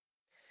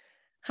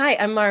Hi,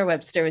 I'm Mara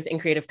Webster with In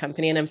Creative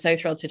Company, and I'm so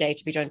thrilled today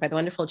to be joined by the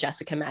wonderful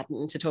Jessica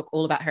Matten to talk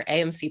all about her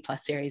AMC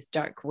Plus series,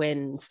 Dark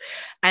Winds.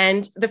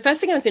 And the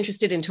first thing I was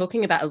interested in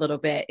talking about a little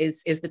bit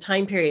is the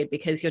time period,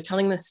 because you're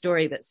telling this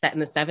story that's set in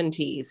the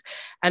 70s.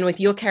 And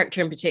with your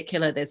character in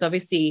particular, there's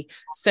obviously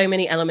so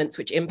many elements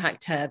which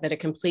impact her that are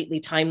completely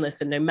timeless,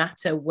 and no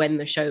matter when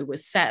the show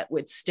was set,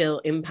 would still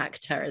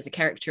impact her as a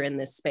character in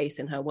this space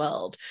in her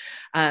world.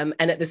 And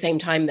at the same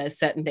time, there's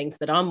certain things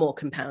that are more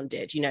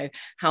compounded,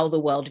 how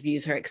the world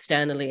views her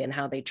externally and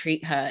how they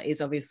treat her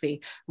is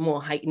obviously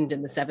more heightened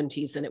in the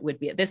 70s than it would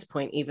be at this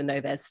point, even though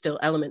there's still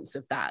elements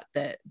of that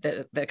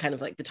kind of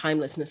like the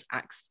timelessness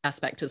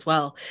aspect as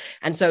well.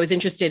 And so I was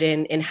interested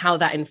in how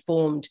that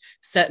informed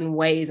certain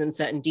ways and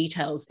certain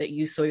details that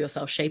you saw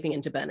yourself shaping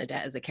into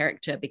Bernadette as a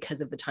character because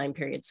of the time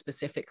period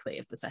specifically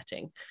of the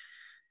setting.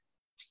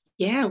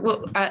 Yeah,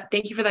 well,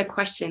 thank you for that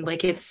question.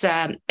 Like this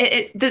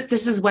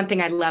is one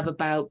thing I love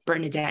about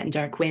Bernadette and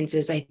Dark Winds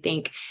is I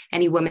think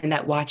any woman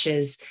that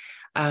watches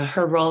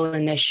her role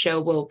in this show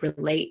will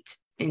relate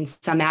in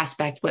some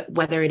aspect,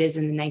 whether it is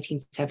in the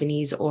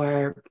 1970s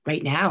or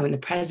right now in the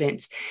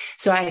present.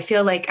 So I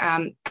feel like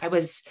I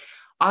was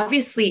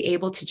obviously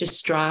able to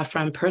just draw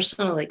from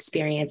personal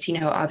experience.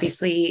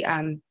 Obviously,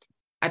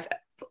 I've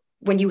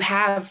when you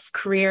have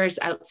careers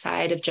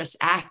outside of just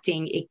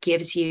acting, it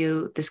gives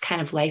you this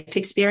kind of life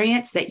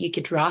experience that you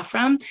could draw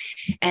from.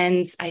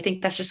 And I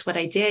think that's just what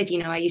I did.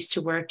 I used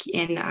to work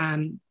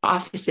in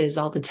offices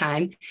all the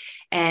time.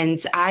 And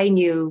I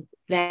knew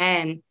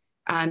then,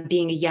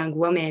 being a young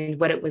woman,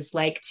 what it was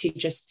like to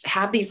just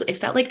have these, it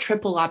felt like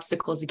triple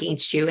obstacles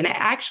against you. And it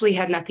actually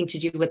had nothing to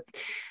do with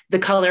the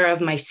color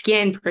of my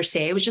skin per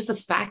se. It was just the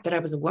fact that I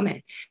was a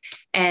woman.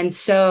 And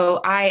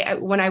so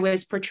when I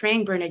was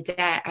portraying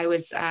Bernadette,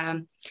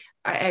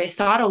 I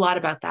thought a lot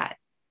about that.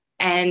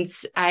 And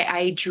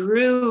I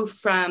drew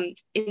from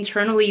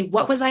internally,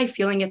 what was I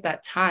feeling at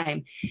that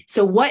time?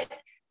 So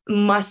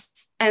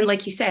and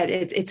like you said,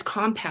 it's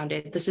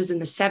compounded. This is in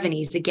the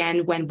 70s,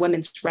 again, when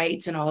women's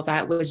rights and all of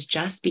that was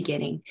just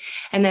beginning.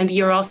 And then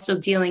you're also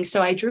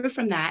so I drew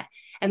from that.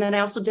 And then I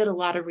also did a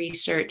lot of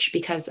research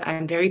because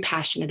I'm very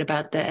passionate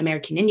about the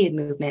American Indian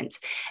movement.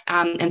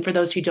 And for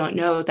those who don't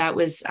know, it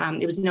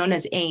was known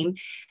as AIM.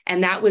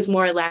 And that was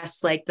more or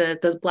less like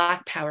the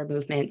Black Power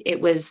movement.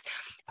 It was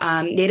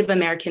Native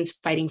Americans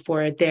fighting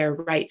for their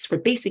rights, for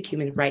basic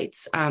human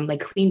rights,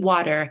 like clean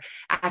water,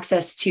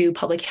 access to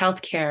public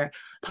health care,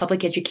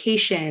 public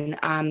education,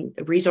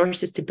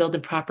 resources to build the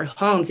proper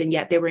homes, and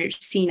yet they were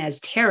seen as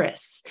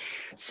terrorists.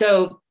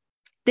 So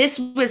this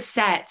was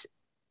set,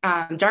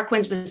 Dark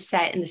Winds was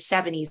set in the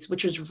 70s,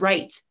 which was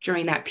right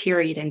during that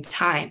period in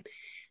time.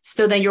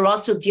 So then you're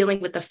also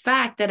dealing with the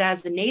fact that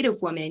as a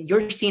Native woman,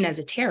 you're seen as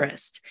a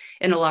terrorist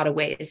in a lot of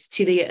ways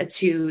to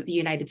the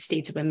United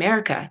States of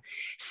America.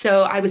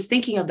 So I was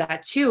thinking of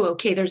that too.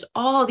 Okay, there's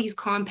all these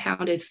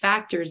compounded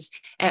factors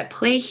at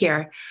play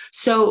here.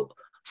 So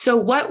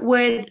what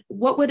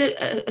would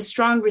a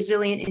strong,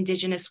 resilient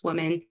Indigenous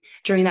woman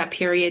during that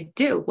period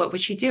do? What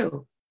would she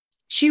do?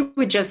 She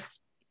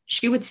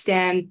would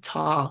stand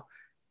tall,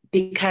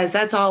 because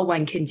that's all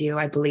one can do,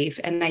 I believe.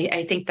 And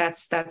I think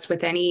that's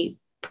with any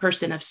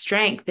person of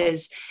strength,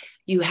 is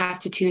you have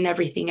to tune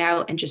everything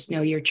out and just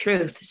know your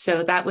truth.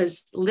 So that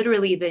was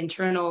literally the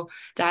internal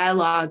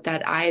dialogue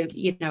that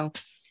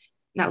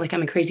not like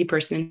I'm a crazy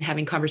person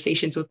having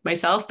conversations with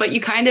myself, but you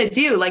kind of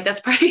do. Like,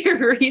 that's part of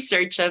your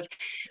research of,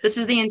 this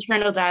is the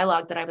internal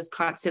dialogue that I was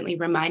constantly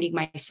reminding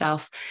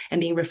myself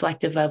and being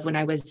reflective of when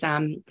I was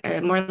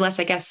more or less,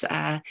 I guess,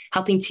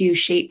 helping to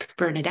shape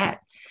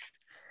Bernadette.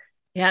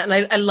 Yeah, and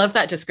I love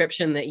that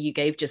description that you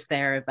gave just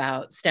there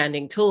about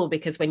standing tall,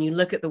 because when you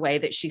look at the way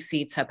that she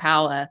cedes her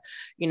power,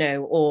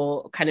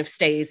 or kind of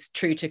stays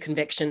true to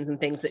convictions and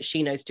things that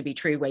she knows to be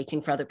true, waiting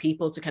for other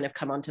people to kind of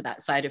come onto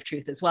that side of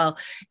truth as well.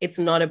 It's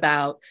not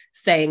about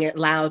saying it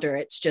louder.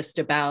 It's just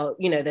about,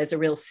 there's a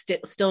real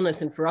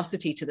stillness and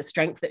ferocity to the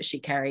strength that she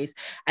carries.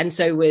 And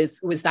so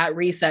was that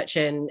research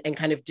and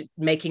kind of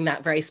making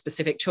that very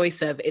specific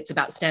choice of, it's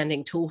about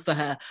standing tall for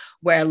her,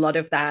 where a lot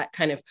of that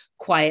kind of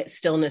quiet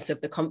stillness of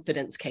the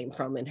confidence came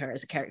from in her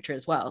as a character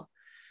as well.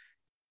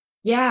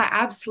 Yeah,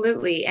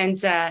 absolutely.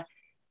 And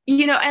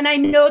and I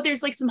know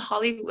there's like some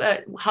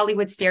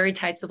Hollywood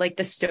stereotypes of like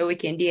the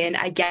stoic Indian.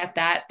 I get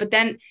that, but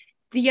then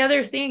the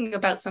other thing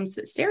about some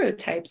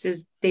stereotypes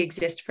is they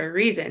exist for a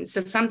reason.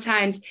 So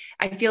sometimes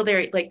I feel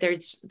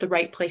there's the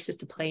right places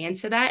to play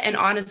into that. And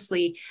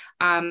honestly,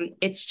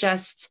 it's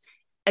just,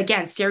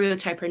 again,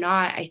 stereotype or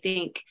not, I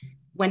think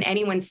when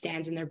anyone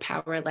stands in their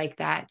power like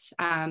that,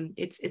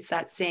 it's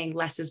that saying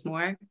less is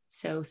more.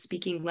 So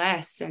speaking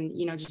less and,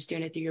 just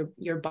doing it through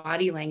your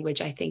body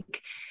language, I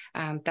think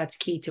that's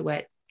key to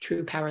what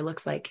true power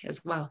looks like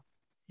as well.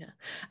 Yeah.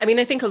 I mean,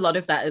 I think a lot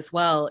of that as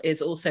well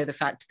is also the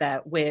fact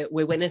that we're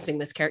witnessing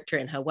this character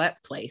in her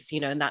workplace,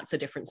 and that's a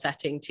different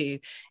setting to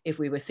if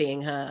we were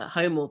seeing her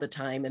home all the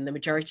time. And the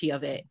majority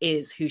of it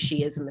is who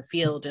she is in the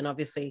field. And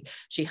obviously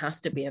she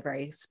has to be a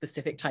very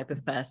specific type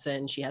of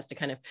person. She has to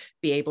kind of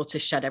be able to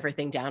shut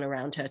everything down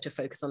around her to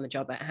focus on the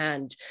job at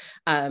hand.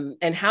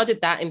 And how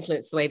did that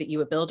influence the way that you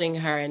were building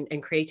her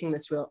and creating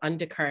this real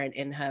undercurrent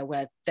in her,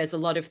 where there's a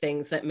lot of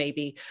things that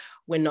maybe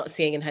we're not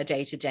seeing in her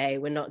day to day,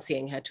 we're not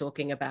seeing her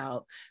talking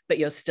about, but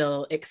you're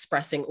still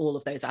expressing all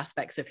of those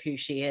aspects of who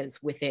she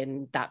is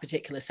within that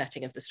particular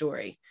setting of the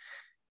story?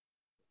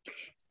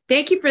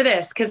 Thank you for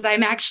this, because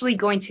I'm actually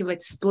going to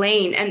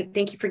explain, and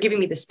thank you for giving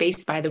me the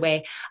space, by the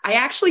way. I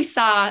actually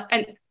saw,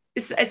 and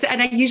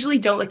I usually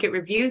don't look at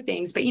review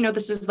things, but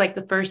this is like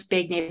the first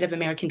big Native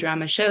American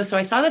drama show. So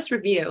I saw this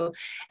review,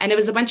 and it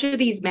was a bunch of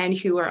these men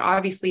who are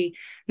obviously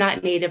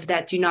not Native,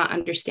 that do not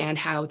understand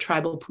how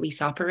tribal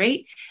police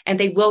operate. And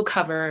they will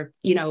cover,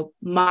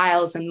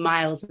 miles and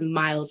miles and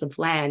miles of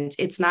land.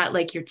 It's not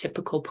like your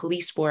typical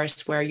police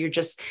force where you're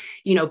just,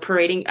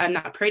 parading,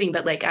 not parading,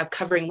 but like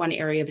covering one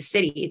area of a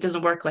city. It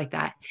doesn't work like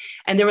that.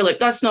 And they were like,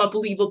 that's not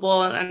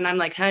believable. And I'm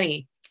like,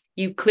 honey,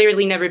 you've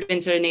clearly never been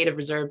to a native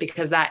reserve,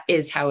 because that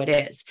is how it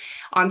is.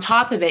 On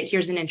top of it,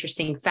 here's an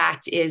interesting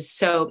fact is,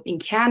 so in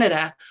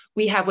Canada,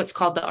 we have what's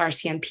called the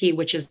RCMP,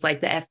 which is like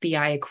the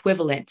FBI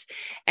equivalent.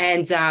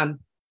 And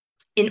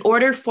in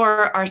order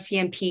for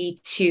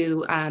RCMP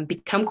to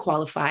become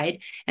qualified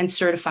and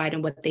certified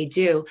in what they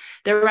do,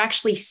 they're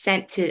actually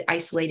sent to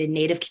isolated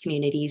Native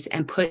communities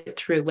and put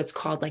through what's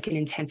called like an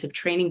intensive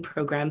training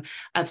program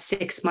of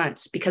 6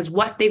 months, because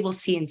what they will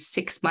see in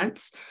 6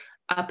 months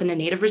up in a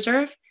Native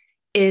reserve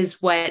is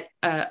what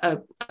a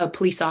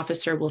police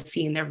officer will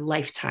see in their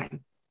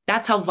lifetime.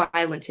 That's how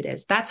violent it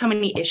is. That's how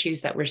many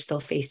issues that we're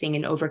still facing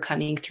and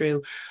overcoming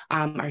through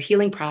our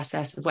healing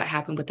process of what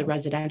happened with the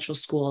residential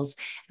schools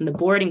and the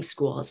boarding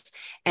schools.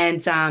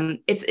 And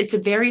it's a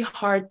very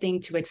hard thing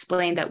to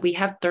explain that we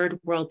have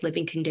third world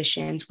living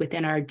conditions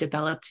within our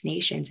developed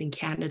nations in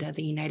Canada,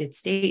 the United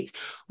States.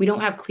 We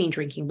don't have clean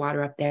drinking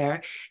water up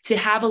there. To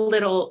have a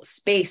little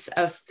space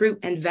of fruit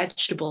and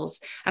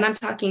vegetables, and I'm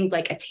talking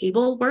like a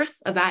table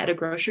worth of that at a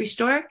grocery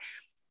store,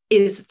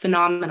 is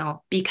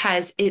phenomenal,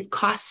 because it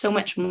costs so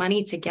much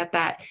money to get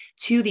that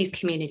to these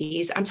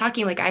communities. I'm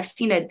talking like I've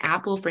seen an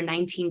apple for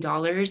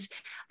 $19.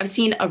 I've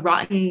seen a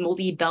rotten,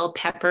 moldy bell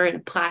pepper in a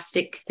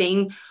plastic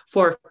thing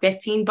for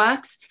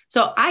 $15.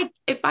 So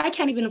if I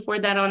can't even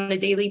afford that on a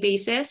daily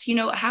basis,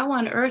 how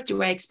on earth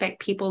do I expect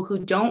people who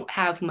don't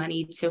have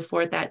money to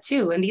afford that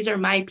too? And these are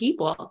my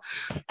people.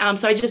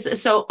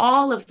 So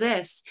all of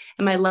this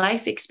and my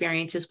life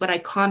experience is what I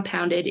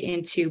compounded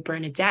into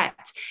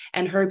Bernadette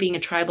and her being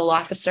a tribal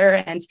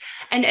officer. And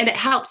it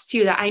helps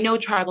too that I know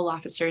tribal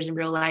officers in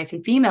real life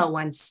and female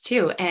ones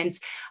too. And,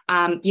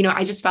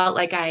 I just felt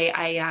like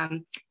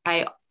I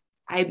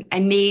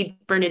made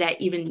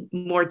Bernadette even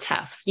more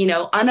tough,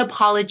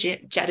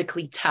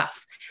 unapologetically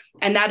tough.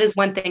 And that is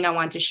one thing I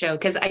want to show,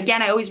 because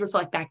again, I always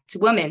reflect back to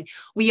women.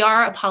 We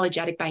are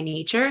apologetic by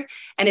nature.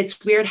 And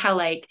it's weird how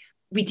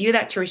we do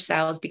that to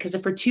ourselves, because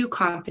if we're too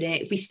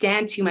confident, if we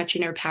stand too much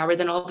in our power,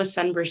 then all of a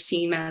sudden we're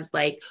seen as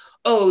like,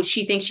 oh,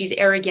 she thinks she's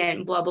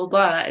arrogant, blah, blah,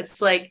 blah. It's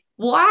like,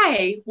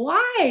 why?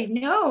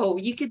 No,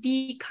 you could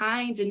be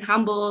kind and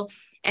humble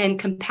and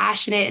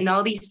compassionate and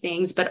all these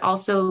things, but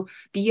also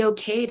be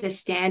okay to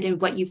stand in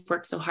what you've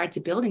worked so hard to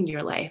build in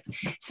your life.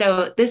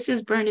 So this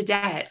is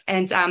Bernadette.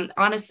 And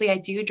honestly, I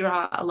do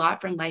draw a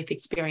lot from life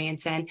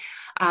experience and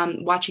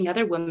watching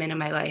other women in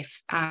my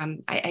life.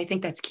 I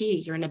think that's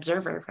key. You're an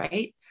observer,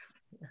 right?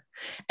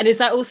 And is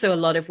that also a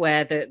lot of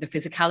where the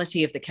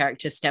physicality of the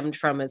character stemmed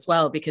from as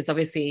well? Because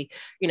obviously,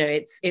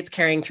 it's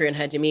carrying through in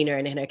her demeanor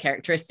and in her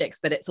characteristics,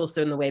 but it's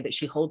also in the way that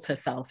she holds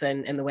herself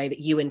and the way that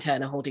you in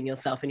turn are holding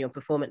yourself in your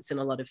performance in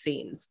a lot of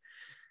scenes.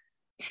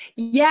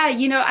 Yeah,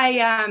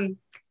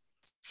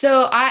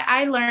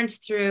 I learned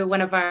through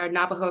one of our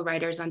Navajo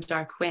writers on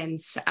Dark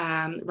Winds,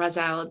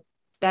 Razal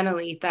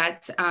Benali,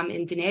 that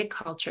in Diné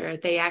culture,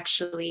 they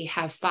actually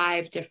have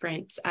 5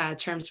 different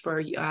terms for,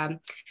 you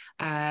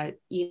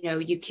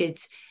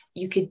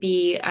could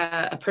be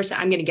a person,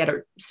 I'm going to get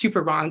it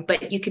super wrong,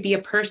 but you could be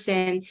a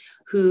person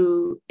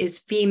who is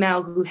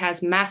female, who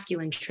has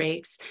masculine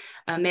traits,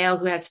 a male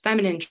who has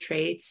feminine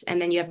traits,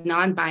 and then you have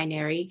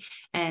non-binary.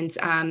 And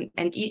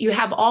you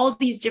have all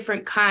these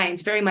different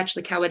kinds, very much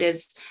like how it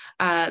is,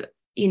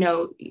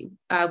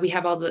 we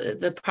have all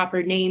the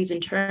proper names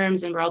and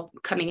terms, and we're all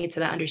coming into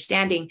that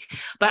understanding.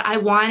 But I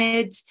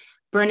wanted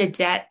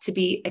Bernadette to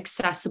be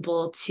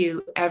accessible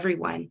to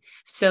everyone.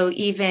 So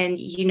even,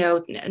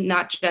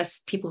 not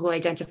just people who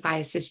identify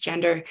as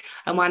cisgender,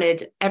 I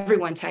wanted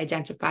everyone to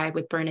identify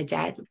with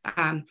Bernadette,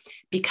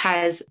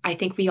 because I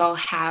think we all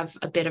have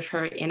a bit of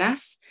her in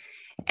us.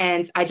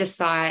 And I just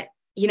thought,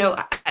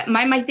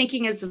 my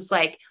thinking is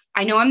like,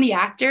 I know I'm the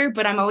actor,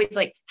 but I'm always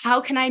like, how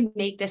can I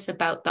make this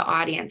about the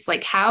audience?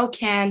 Like, how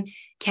can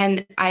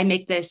I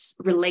make this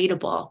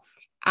relatable?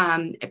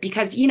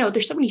 Because,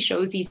 there's so many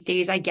shows these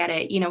days. I get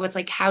it. It's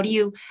like, how do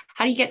you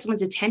get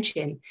someone's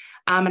attention?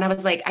 And I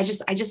was like, I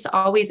just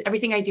always,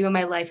 everything I do in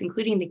my life,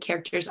 including the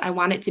characters, I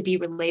want it to be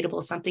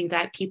relatable, something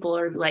that people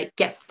are like,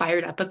 get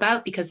fired up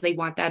about because they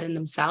want that in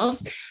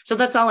themselves. So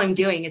that's all I'm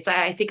doing.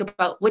 I think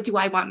about, what do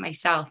I want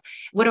myself?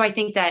 What do I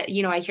think that,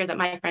 I hear that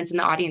my friends in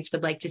the audience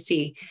would like to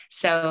see.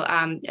 So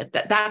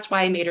that's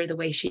why I made her the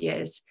way she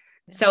is.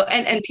 So,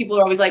 and people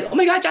are always like, oh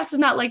my God, Jess is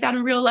not like that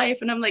in real life.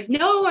 And I'm like,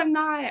 no, I'm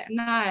not.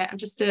 I'm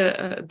just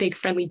a big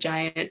friendly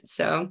giant.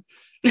 So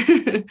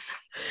No,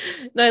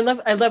 I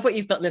love what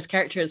you've built in this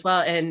character as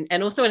well.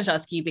 And also wanted to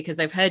ask you, because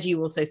I've heard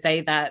you also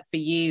say that for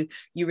you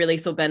really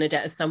saw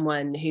Bernadette as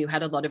someone who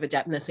had a lot of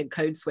adeptness in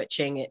code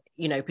switching,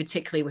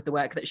 particularly with the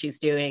work that she's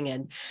doing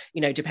and,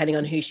 depending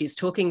on who she's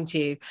talking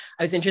to.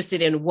 I was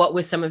interested in what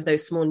were some of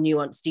those small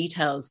nuanced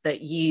details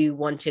that you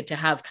wanted to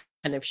have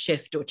kind of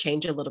shift or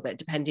change a little bit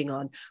depending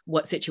on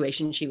what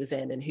situation she was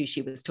in and who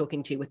she was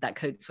talking to, with that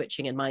code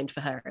switching in mind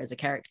for her as a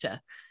character.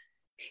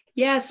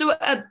 Yeah, so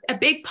a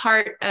big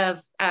part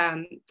of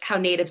how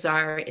natives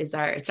are is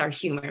our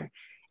humor.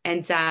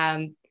 And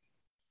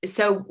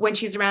so when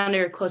she's around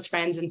her close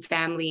friends and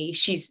family,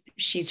 she's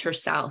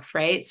herself,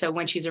 right? So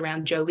when she's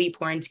around Joe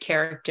Leaphorn's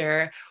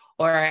character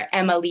or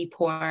Emma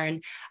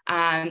Leaphorn,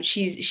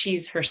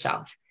 she's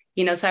herself.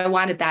 So I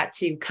wanted that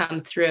to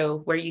come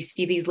through, where you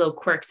see these little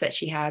quirks that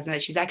she has, and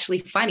that she's actually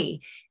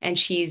funny and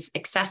she's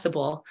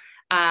accessible.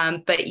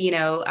 But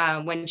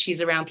when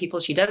she's around people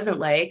she doesn't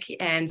like,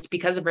 and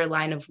because of her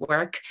line of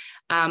work,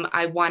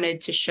 I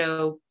wanted to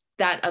show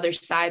that other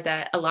side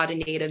that a lot of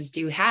natives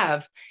do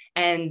have.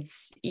 And,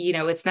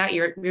 it's not,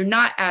 you're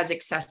not as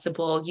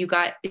accessible. You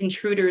got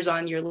intruders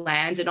on your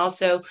land, and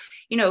also,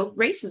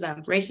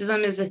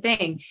 racism is a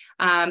thing.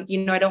 I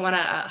don't want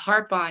to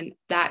harp on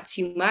that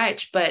too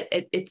much, but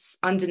it's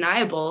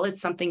undeniable.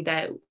 It's something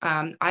that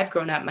I've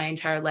grown up my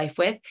entire life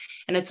with.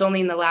 And it's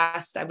only in the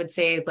last, I would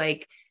say,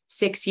 like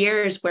 6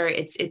 years where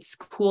it's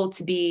cool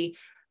to be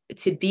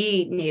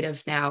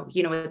native now.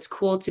 It's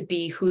cool to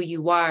be who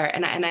you are,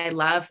 and I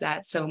love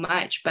that so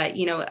much. But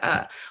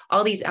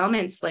all these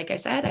elements, like I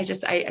said,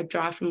 I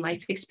draw from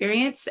life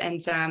experience,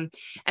 and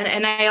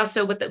I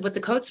also with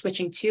the code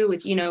switching too.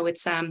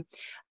 It's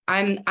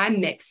I'm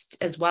mixed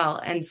as well,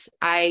 and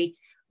I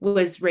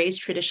was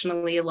raised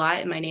traditionally a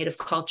lot in my native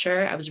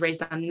culture. I was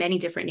raised on many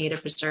different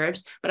native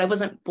reserves, but I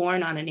wasn't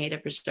born on a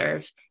native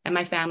reserve, and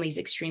my family's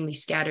extremely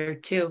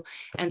scattered too.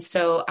 And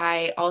so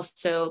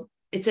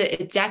it's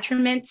a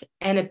detriment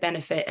and a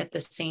benefit at the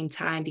same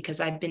time,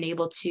 because I've been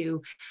able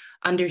to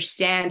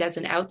understand as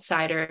an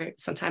outsider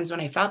sometimes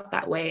when I felt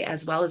that way,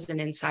 as well as an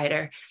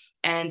insider.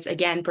 And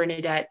again,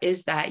 Bernadette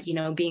is that,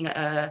 being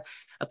a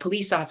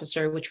police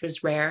officer, which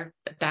was rare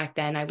back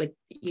then, I would,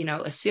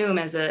 assume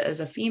as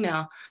a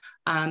female,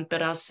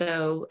 but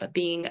also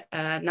being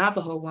a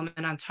Navajo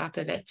woman on top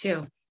of it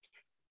too.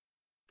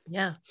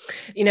 Yeah.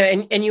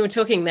 And you were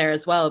talking there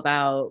as well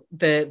about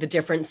the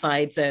different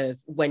sides of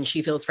when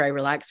she feels very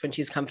relaxed, when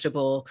she's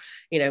comfortable,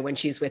 when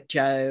she's with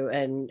Joe,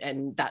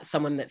 and that's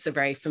someone that's a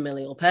very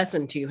familial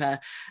person to her.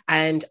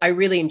 And I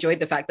really enjoyed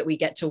the fact that we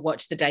get to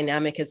watch the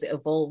dynamic as it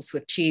evolves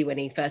with Chee when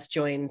he first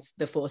joins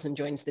the force and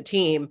joins the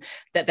team,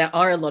 that there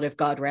are a lot of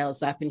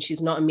guardrails up, and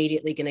she's not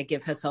immediately going to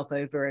give herself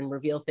over and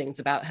reveal things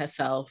about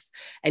herself.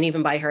 And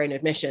even by her own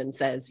admission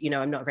says,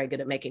 I'm not very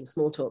good at making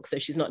small talk. So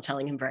she's not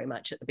telling him very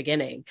much at the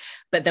beginning.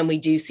 But then we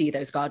do see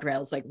those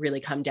guardrails like really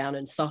come down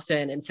and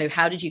soften. And so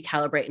how did you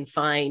calibrate and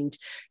find,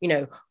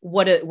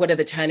 what are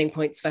the turning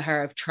points for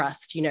her of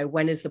trust?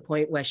 When is the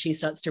point where she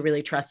starts to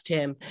really trust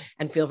him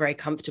and feel very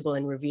comfortable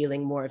in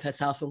revealing more of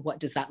herself? And what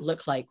does that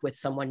look like with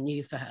someone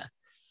new for her?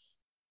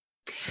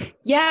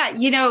 Yeah,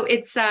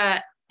 it's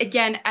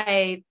again,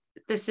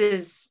 this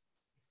is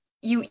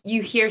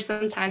you hear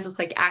sometimes with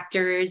like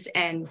actors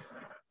and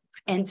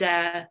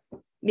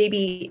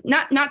maybe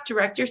not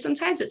directors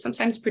sometimes, but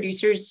sometimes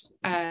producers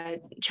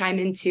chime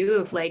in too,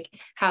 of like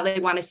how they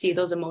want to see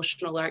those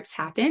emotional arcs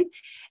happen.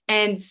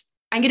 And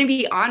I'm going to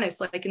be honest,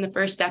 like in the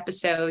first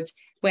episode,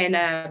 when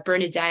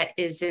Bernadette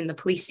is in the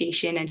police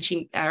station, and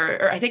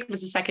or I think it was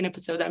the second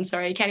episode, I'm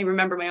sorry, I can't even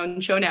remember my own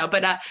show now,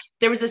 but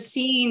there was a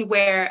scene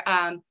where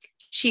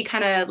she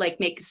kind of like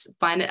makes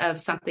fun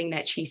of something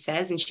that she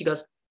says, and she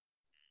goes,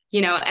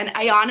 and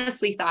I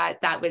honestly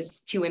thought that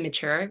was too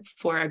immature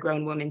for a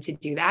grown woman to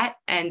do that.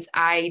 And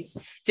I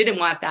didn't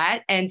want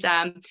that. And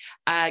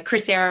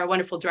Chris Eyre, a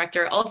wonderful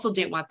director, also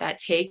didn't want that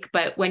take.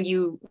 But when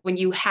you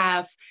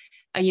have,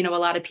 a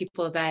lot of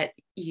people that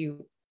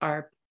you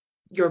are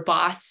your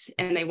boss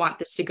and they want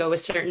this to go a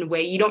certain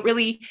way, you don't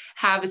really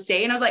have a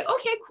say. And I was like,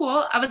 okay,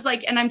 cool. I was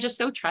like, and I'm just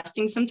so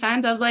trusting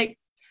sometimes. I was like,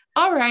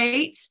 all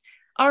right.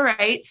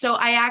 So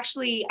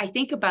I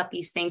think about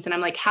these things, and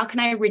I'm like, how can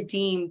I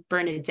redeem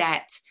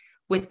Bernadette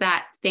with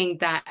that thing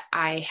that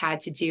I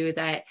had to do,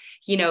 that,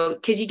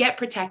 because you get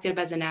protective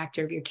as an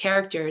actor of your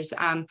characters.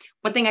 One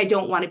thing I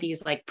don't want to be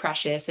is like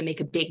precious and make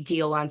a big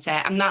deal on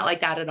set. I'm not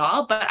like that at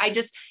all, but I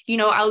just,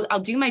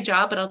 I'll do my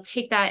job, but I'll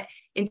take that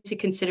into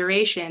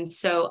consideration.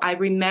 So I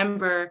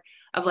remember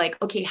of like,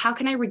 okay, how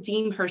can I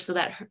redeem her so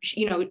that her,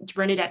 you know,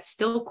 Bernadette's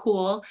still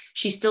cool,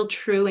 she's still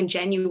true and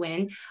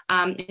genuine,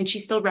 and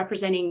she's still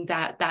representing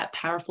that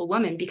powerful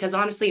woman, because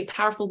honestly, a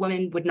powerful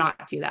woman would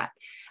not do that.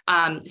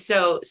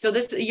 So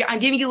this, I'm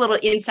giving you a little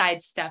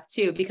inside stuff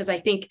too, because I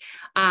think,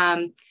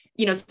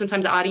 you know,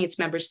 sometimes audience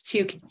members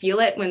too can feel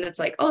it when it's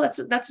like, oh,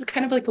 that's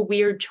kind of like a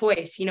weird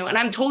choice, you know, and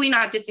I'm totally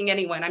not dissing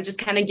anyone. I'm just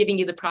kind of giving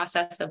you the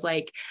process of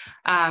like,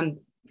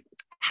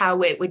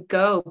 how it would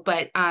go.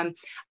 But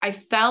I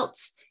felt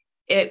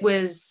it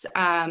was,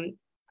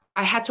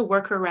 I had to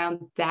work around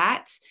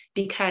that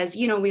because,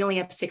 you know, we only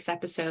have 6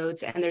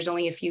 episodes and there's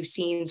only a few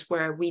scenes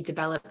where we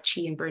develop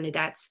Chee and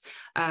Bernadette's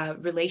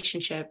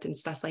relationship and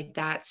stuff like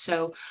that.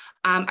 So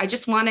I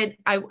just wanted,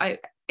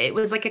 it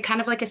was like a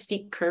kind of like a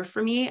steep curve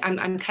for me.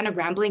 I'm kind of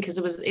rambling because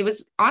it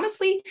was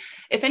honestly,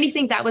 if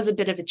anything, that was a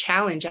bit of a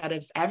challenge out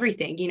of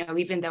everything, you know,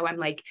 even though I'm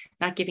like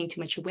not giving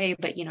too much away,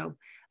 but, you know,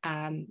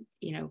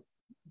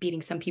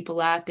 beating some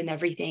people up and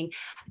everything,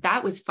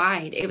 that was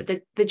fine.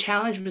 The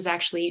challenge was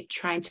actually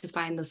trying to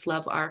find this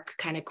love arc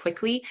kind of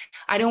quickly.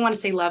 I don't want to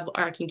say love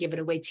arc and give it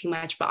away too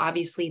much, but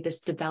obviously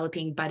this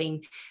developing,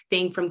 budding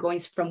thing from going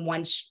from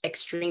one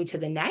extreme to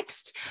the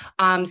next.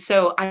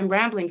 So I'm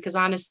rambling because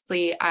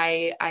honestly,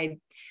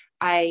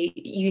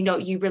 you know,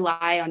 you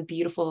rely on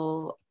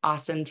beautiful,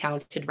 awesome,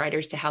 talented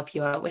writers to help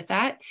you out with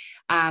that.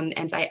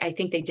 And I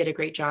think they did a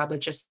great job of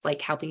just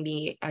like helping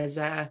me as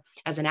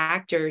an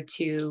actor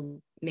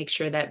to make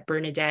sure that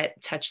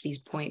Bernadette touched these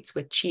points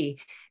with Chee,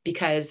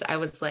 because I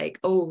was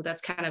like, oh,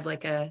 that's kind of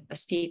like a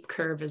steep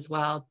curve as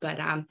well. But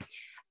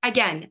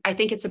again, I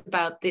think it's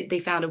about they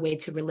found a way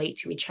to relate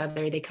to each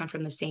other. They come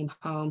from the same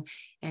home.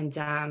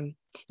 And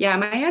yeah,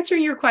 am I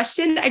answering your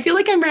question? I feel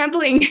like I'm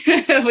rambling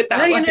with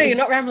that. No, you're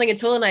not rambling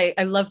at all. And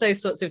I love those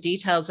sorts of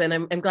details. And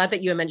I'm glad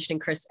that you were mentioning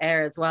Chris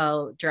Eyre as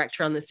well,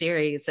 director on the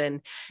series.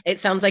 And it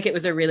sounds like it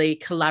was a really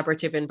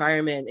collaborative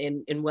environment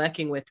in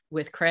working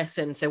with Chris.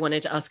 And so I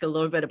wanted to ask a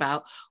little bit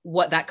about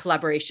what that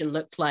collaboration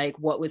looked like.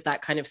 What was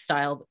that kind of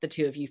style that the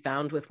two of you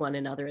found with one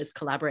another as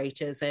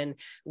collaborators? And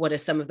what are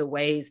some of the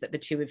ways that the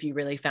two of you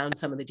really found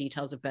some of the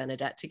details of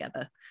Bernadette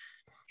together?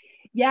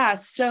 Yeah,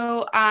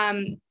 so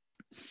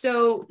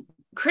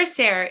Chris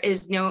Eyre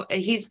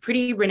he's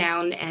pretty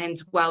renowned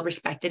and well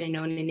respected and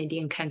known in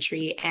Indian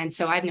country. And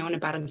so I've known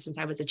about him since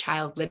I was a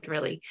child,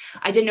 literally.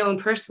 I didn't know him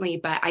personally,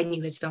 but I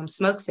knew his film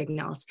Smoke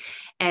Signals.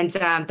 And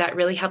that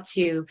really helped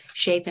to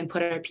shape and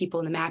put our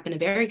people in the map in a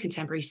very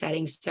contemporary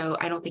setting. So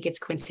I don't think it's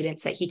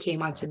coincidence that he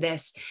came onto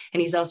this.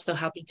 And he's also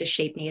helping to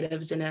shape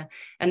natives in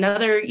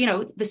another, you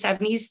know, the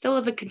 70s, still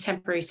of a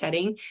contemporary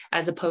setting,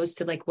 as opposed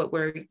to like what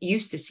we're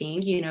used to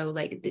seeing, you know,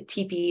 like the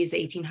teepees, the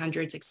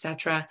 1800s,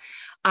 etc.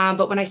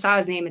 But when I saw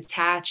his name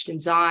attached and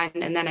Zahn,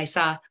 and then I was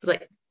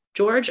like,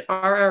 George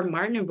R.R.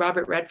 Martin and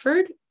Robert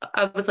Redford.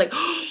 I was like,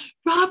 oh,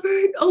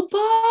 Robert, oh,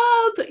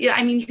 Bob. Yeah,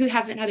 I mean, who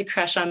hasn't had a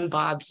crush on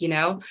Bob, you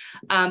know?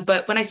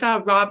 But when I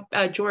saw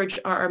George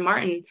R.R.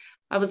 Martin,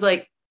 I was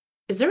like,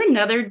 is there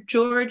another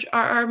George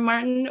R.R.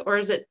 Martin, or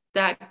is it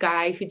that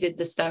guy who did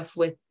the stuff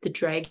with the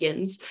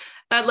dragons?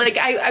 Like,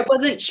 I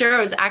wasn't sure. I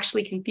was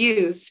actually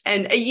confused.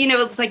 And, you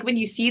know, it's like when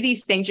you see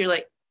these things, you're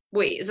like,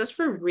 wait, is this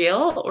for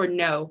real or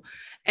no?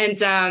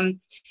 And,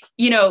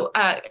 you know,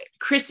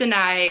 Chris and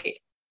I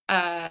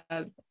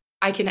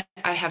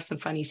have some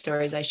funny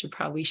stories I should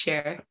probably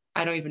share.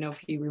 I don't even know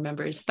if he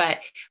remembers, but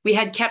we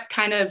had kept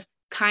kind of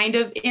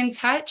in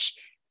touch,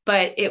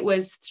 but it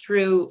was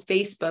through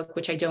Facebook,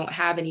 which I don't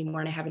have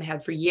anymore and I haven't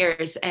had for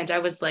years. And I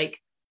was like,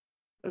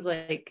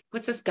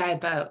 what's this guy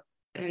about?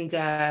 And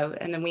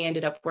then we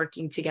ended up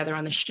working together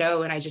on the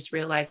show. And I just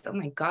realized, oh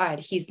my God,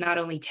 he's not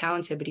only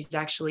talented, but he's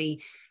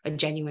actually a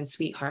genuine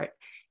sweetheart.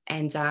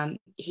 And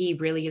he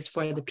really is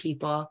for the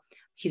people.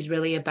 He's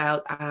really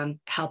about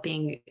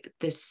helping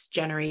this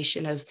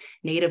generation of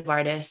Native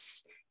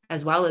artists,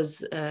 as well as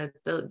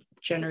the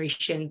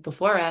generation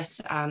before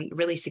us,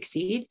 really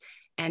succeed.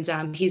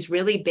 And he's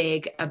really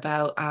big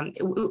about,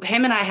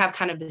 him and I have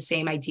kind of the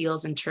same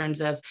ideals in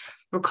terms of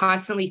we're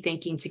constantly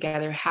thinking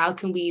together, how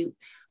can we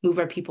move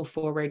our people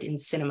forward in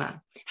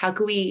cinema? How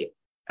can we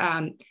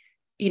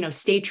you know,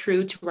 stay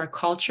true to our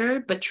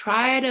culture, but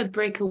try to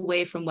break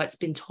away from what's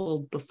been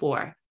told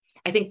before?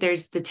 I think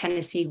there's the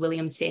Tennessee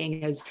Williams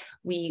saying is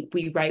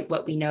we write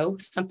what we know,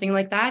 something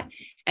like that.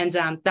 And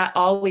that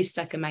always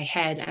stuck in my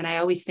head. And I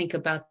always think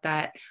about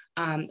that.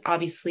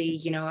 Obviously,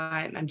 you know,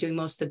 I'm doing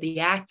most of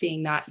the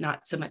acting,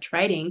 not so much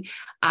writing.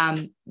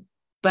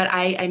 But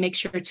I make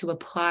sure to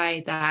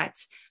apply that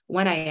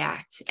when I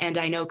act. And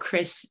I know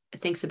Chris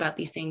thinks about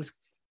these things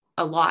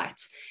a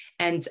lot.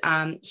 And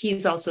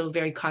he's also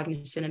very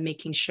cognizant of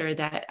making sure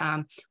that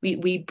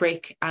we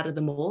break out of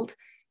the mold.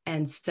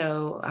 And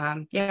so,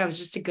 yeah, it was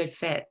just a good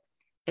fit.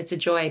 It's a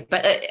joy.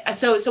 But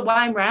so while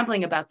I'm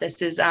rambling about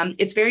this is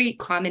it's very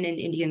common in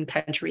Indian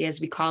country, as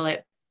we call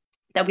it,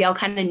 that we all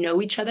kind of know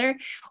each other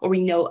or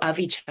we know of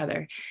each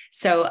other.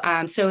 So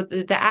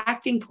the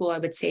acting pool, I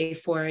would say,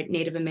 for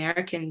Native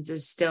Americans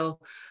is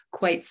still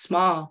quite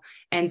small.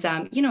 And,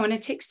 and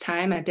it takes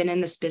time. I've been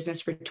in this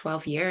business for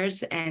 12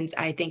 years. And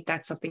I think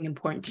that's something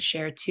important to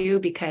share too,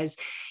 because,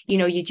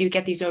 you do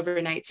get these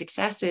overnight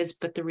successes,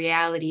 but the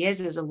reality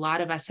is a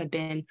lot of us have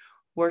been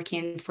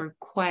working for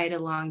quite a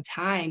long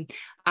time.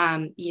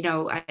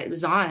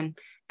 Zahn,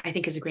 I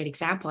think, is a great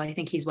example. I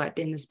think he's been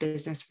in this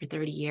business for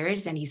 30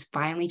 years, and he's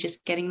finally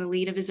just getting the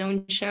lead of his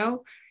own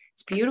show.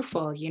 It's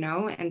beautiful,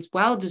 and it's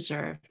well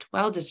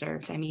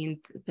deserved. I mean,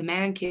 the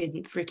man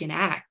could freaking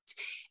act,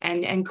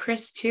 and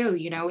Chris too.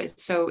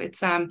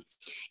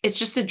 It's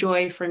just a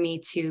joy for me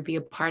to be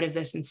a part of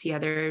this and see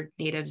other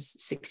natives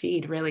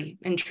succeed, really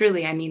and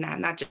truly. I mean that.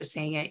 I'm not just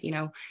saying it.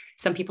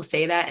 Some people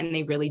say that and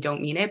they really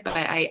don't mean it, but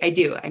I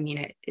do. I mean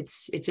it.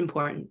 It's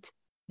important.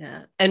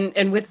 Yeah.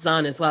 And with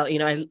Zahn as well,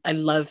 I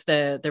love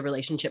the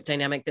relationship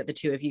dynamic that the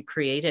two of you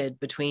created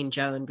between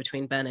Joe and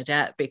between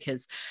Bernadette,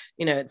 because,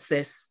 it's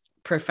this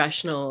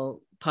professional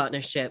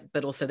partnership,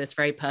 but also this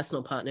very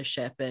personal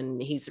partnership.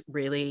 And he's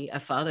really a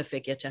father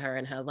figure to her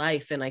in her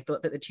life. And I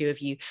thought that the two of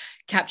you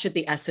captured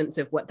the essence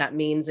of what that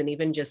means. And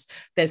even just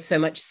there's so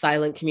much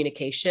silent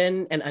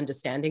communication and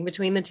understanding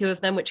between the two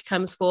of them, which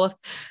comes forth.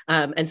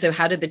 And so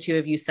how did the two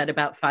of you set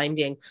about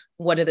finding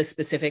what are the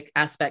specific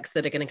aspects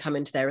that are going to come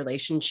into their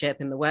relationship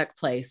in the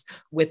workplace,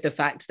 with the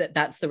fact that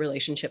that's the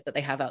relationship that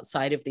they have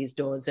outside of these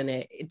doors, and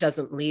it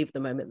doesn't leave the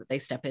moment that they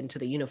step into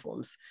the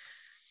uniforms?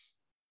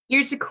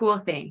 Here's the cool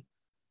thing.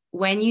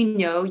 When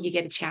you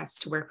get a chance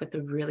to work with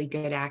a really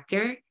good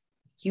actor,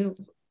 you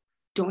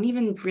don't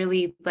even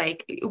really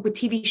with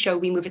TV show,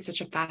 we move at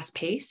such a fast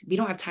pace. We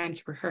don't have time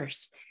to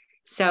rehearse.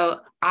 So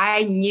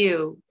I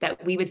knew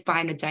that we would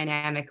find a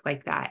dynamic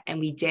like that. And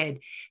we did.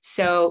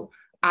 So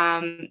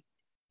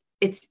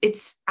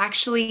it's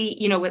actually,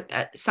 with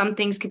some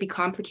things could be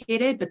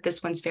complicated, but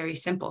this one's very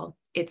simple.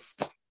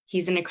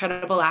 He's an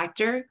incredible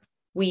actor.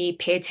 We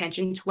pay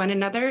attention to one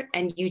another,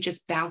 and you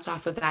just bounce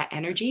off of that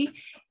energy.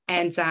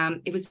 And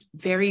it was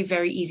very,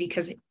 very easy,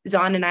 because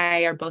Zahn and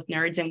I are both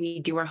nerds, and we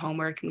do our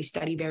homework and we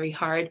study very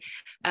hard.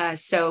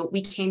 So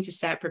we came to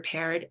set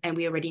prepared, and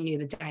we already knew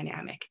the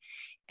dynamic.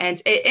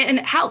 And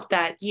it helped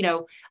that,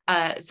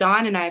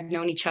 Zahn and I have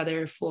known each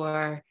other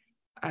for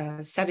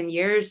 7, 8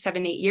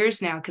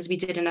 years now, because we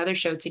did another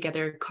show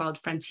together called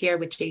Frontier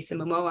with Jason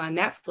Momoa on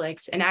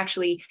Netflix. And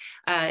actually,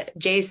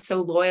 Jay is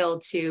so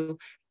loyal to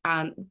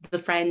the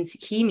friends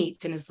he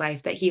meets in his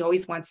life that he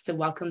always wants to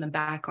welcome them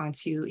back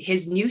onto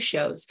his new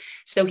shows.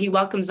 So he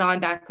welcomes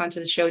Zahn back onto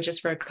the show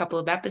just for a couple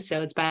of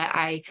episodes, but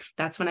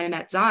that's when I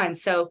met Zahn.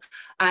 So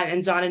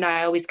and Zahn and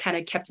I always kind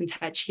of kept in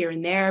touch here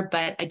and there,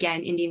 but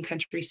again, Indian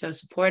country so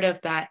supportive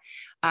that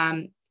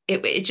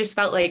it just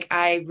felt like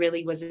I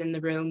really was in the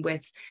room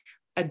with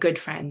a good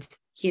friend,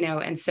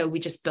 and so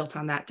we just built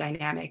on that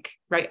dynamic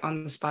right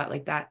on the spot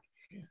like that.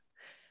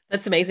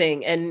 That's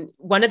amazing. And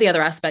one of the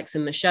other aspects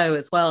in the show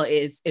as well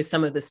is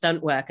some of the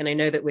stunt work. And I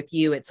know that with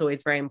you, it's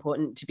always very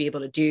important to be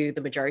able to do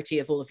the majority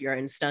of all of your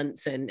own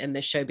stunts, and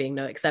this show being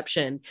no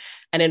exception.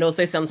 And it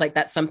also sounds like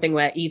that's something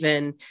where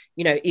even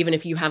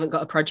if you haven't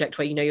got a project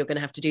where you're going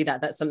to have to do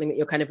that, that's something that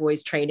you're kind of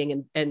always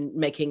training and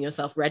making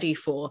yourself ready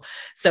for.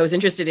 So I was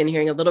interested in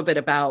hearing a little bit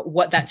about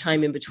what that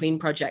time in between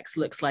projects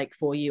looks like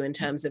for you, in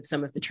terms of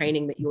some of the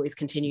training that you always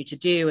continue to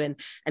do, and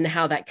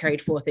how that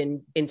carried forth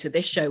into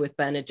this show with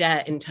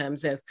Bernadette, in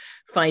terms of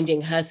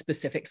finding her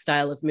specific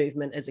style of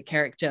movement as a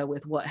character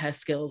with what her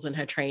skills and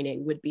her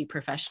training would be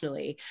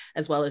professionally,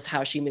 as well as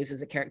how she moves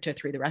as a character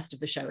through the rest of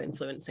the show,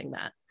 influencing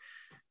that.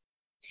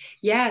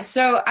 Yeah.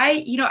 So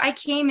I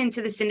came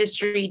into this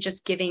industry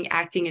just giving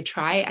acting a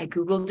try. I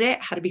Googled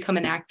it, how to become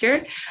an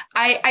actor.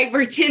 I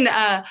worked in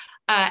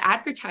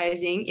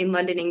advertising in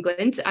London,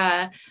 England.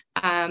 And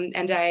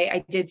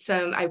I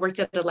worked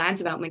at a land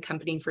development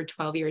company for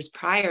 12 years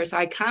prior. So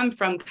I come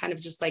from kind of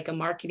just like a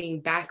marketing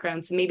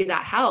background. So maybe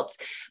that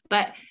helped.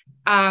 But,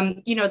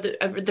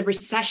 the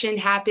recession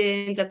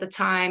happened at the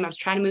time. I was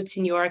trying to move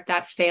to New York.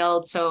 That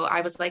failed. So I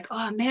was like,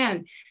 oh,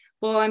 man.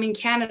 Well, I'm in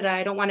Canada.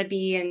 I don't want to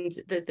be in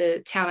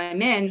the town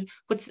I'm in.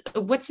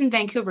 What's in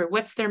Vancouver?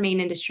 What's their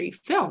main industry?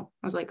 Film.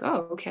 I was like,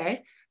 oh,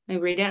 okay. I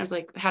read it. I was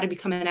like, how to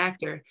become an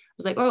actor. I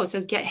was like, oh, it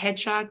says get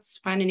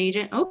headshots, find an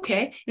agent.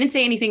 Okay. It didn't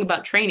say anything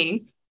about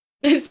training.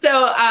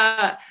 So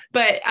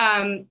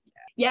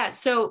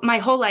my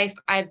whole life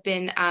I've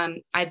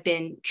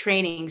been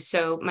training.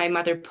 So my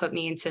mother put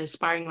me into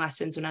sparring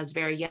lessons when I was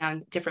very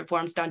young, different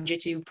forms,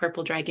 Danjitsu,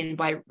 Purple Dragon,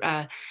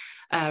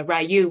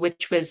 Ryu,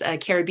 which was a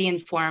Caribbean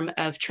form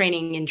of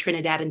training in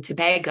Trinidad and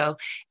Tobago.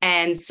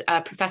 And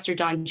Professor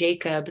Don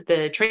Jacob,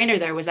 the trainer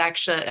there, was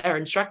actually, our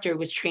instructor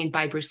was trained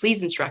by Bruce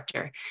Lee's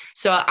instructor.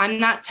 So I'm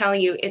not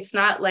telling you, it's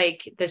not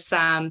like this,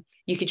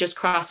 you could just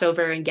cross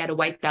over and get a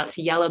white belt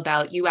to yellow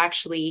belt.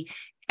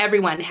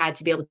 Everyone had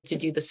to be able to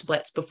do the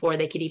splits before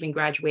they could even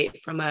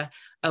graduate from a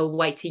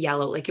white to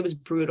yellow. Like, it was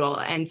brutal.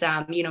 And,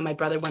 my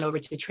brother went over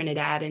to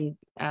Trinidad and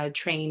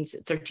trained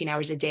 13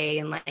 hours a day.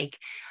 And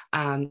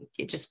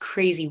just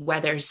crazy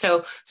weather.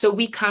 So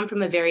we come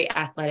from a very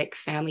athletic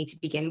family to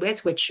begin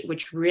with, which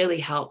really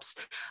helps.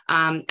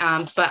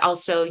 But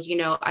also,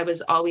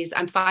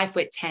 I'm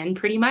 5'10"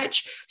 pretty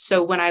much.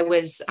 So when I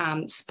was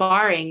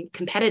sparring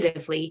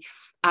competitively,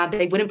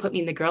 they wouldn't put me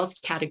in the girls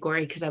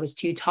category because I was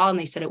too tall, and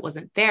they said it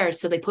wasn't fair.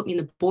 So they put me in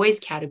the boys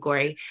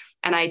category,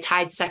 and I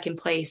tied second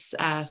place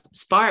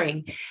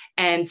sparring.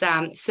 And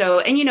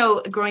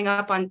growing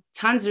up on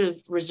tons of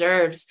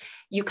reserves,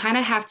 you kind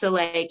of have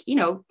to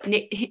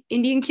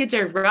Indian kids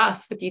are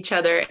rough with each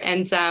other.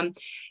 And,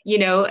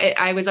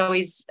 they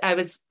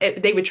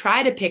would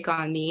try to pick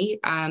on me,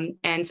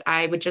 and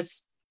I would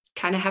just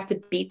kind of have to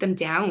beat them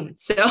down.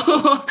 So,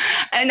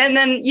 and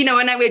then,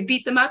 and I would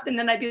beat them up, and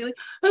then I'd be like,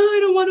 oh, I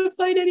don't want to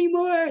fight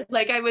anymore.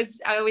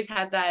 I always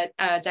had that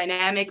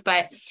dynamic,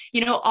 but,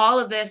 all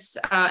of this,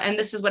 and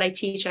this is what I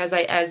teach, as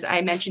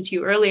I mentioned to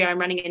you earlier, I'm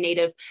running a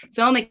Native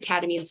Film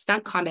Academy and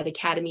Stunt Combat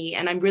Academy,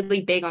 and I'm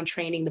really big on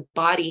training the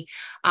body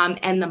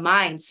and the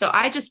mind. So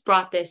I just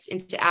brought this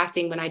into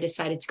acting when I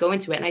decided to go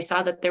into it. And I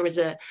saw that there was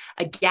a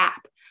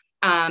gap,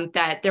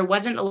 that there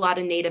wasn't a lot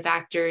of Native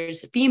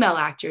actors, female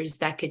actors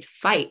that could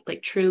fight,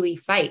 like truly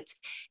fight.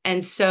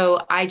 And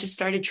so I just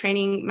started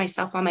training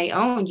myself on my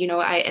own.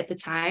 At the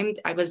time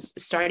I was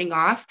starting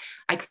off,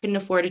 I couldn't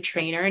afford a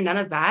trainer, none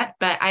of that,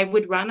 but I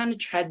would run on a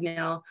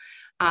treadmill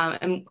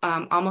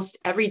almost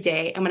every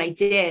day. And when I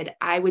did,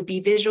 I would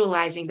be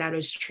visualizing that I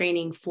was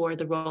training for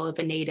the role of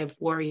a Native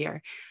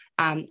warrior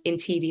in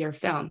TV or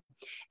film.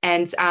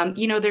 And,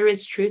 there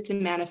is truth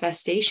in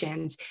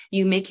manifestations.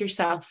 You make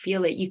yourself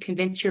feel it. You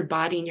convince your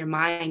body and your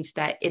mind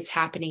that it's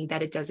happening,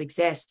 that it does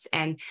exist.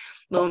 And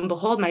lo and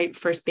behold, my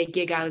first big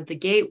gig out of the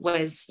gate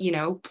was,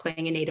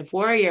 playing a Native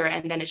warrior.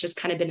 And then it's just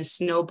kind of been a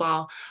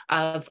snowball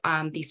of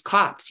these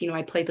cops.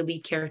 I played the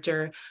lead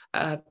character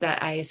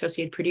that I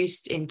Associated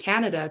produced in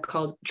Canada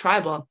called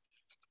Tribal,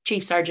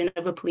 Chief Sergeant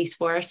of a police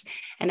force,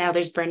 and now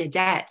there's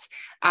Bernadette.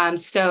 One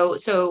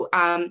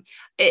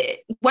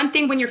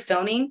thing when you're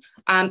filming,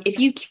 if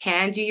you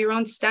can do your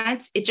own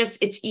stunts,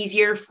 it's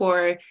easier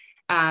for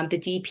the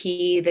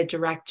DP, the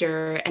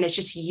director, and it's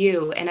just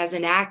you. And as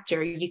an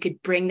actor, you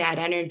could bring that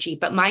energy.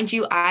 But mind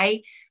you,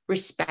 I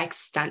respect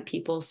stunt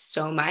people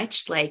so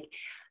much. Like,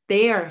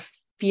 they are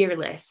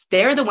fearless.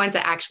 They're the ones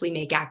that actually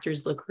make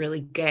actors look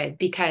really good,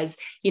 because,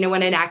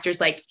 when an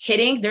actor's like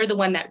hitting, they're the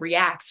one that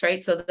reacts,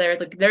 right? So they're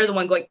the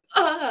one going,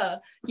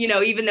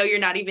 even though you're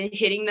not even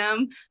hitting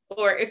them,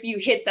 or if you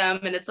hit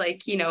them and it's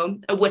like,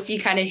 a wussy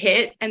kind of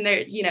hit, and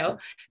they're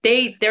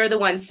the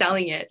ones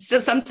selling it. So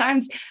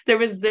sometimes there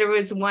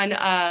was one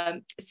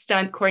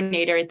stunt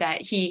coordinator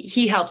that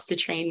he helps to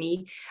train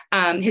me.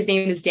 His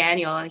name is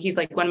Daniel, and he's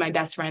like one of my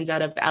best friends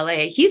out of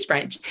LA. He's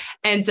French.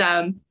 And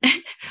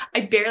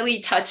I barely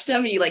touched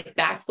him. He like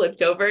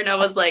backflipped over, and I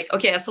was like,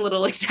 okay, that's a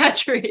little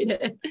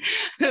exaggerated.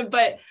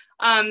 But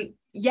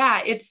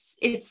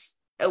it's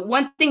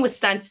one thing with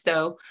stunts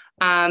though.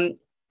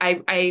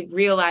 I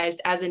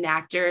realized as an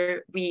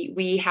actor,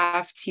 we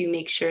have to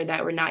make sure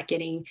that we're not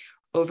getting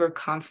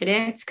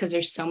overconfident, because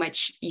there's so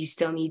much you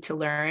still need to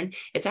learn.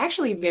 It's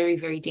actually very,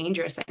 very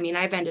dangerous. I mean,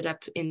 I've ended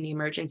up in the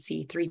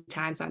emergency 3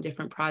 times on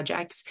different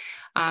projects.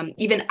 I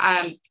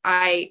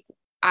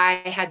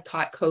had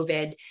caught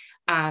COVID,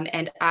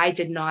 and I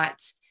did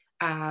not,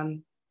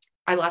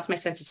 I lost my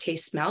sense of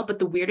taste, smell, but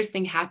the weirdest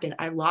thing happened.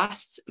 I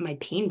lost my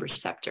pain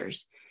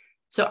receptors.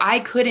 So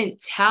I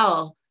couldn't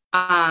tell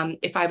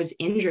if I was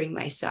injuring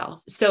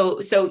myself.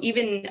 So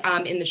even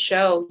in the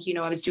show,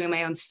 I was doing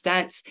my own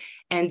stunts,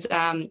 and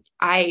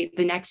the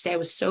next day I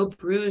was so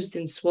bruised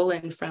and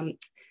swollen from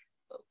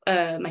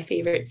my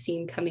favorite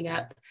scene coming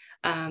up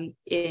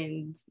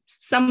in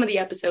some of the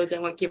episodes. I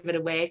won't give it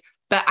away,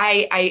 but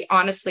I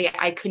honestly,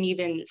 I couldn't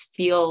even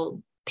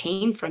feel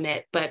pain from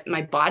it, but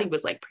my body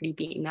was like pretty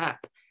beaten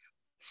up.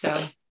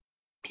 So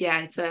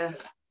yeah, it's an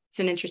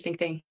interesting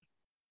thing.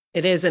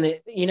 It is. And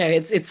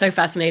it's so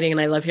fascinating. And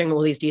I love hearing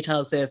all these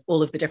details of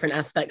all of the different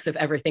aspects of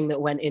everything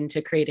that went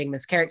into creating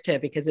this character,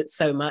 because it's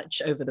so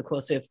much over the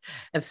course of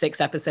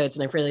 6 episodes.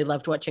 And I've really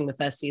loved watching the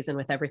first season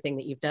with everything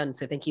that you've done.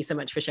 So thank you so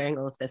much for sharing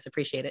all of this.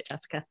 Appreciate it,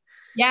 Jessica.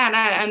 Yeah.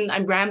 And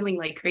I'm rambling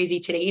like crazy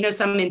today.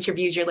 Some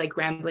interviews you're like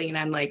rambling, and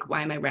I'm like,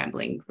 why am I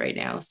rambling right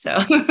now? So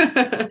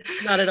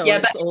not at all.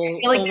 Yeah, it's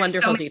all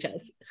wonderful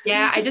details.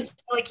 Yeah. I just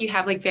feel like you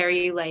have like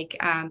very like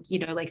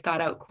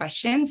thought out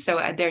questions. So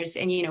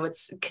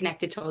it's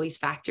connected to all these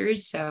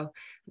factors. So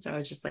I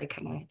was just like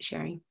kind of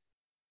sharing.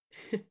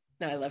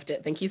 No, I loved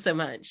it. Thank you so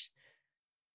much.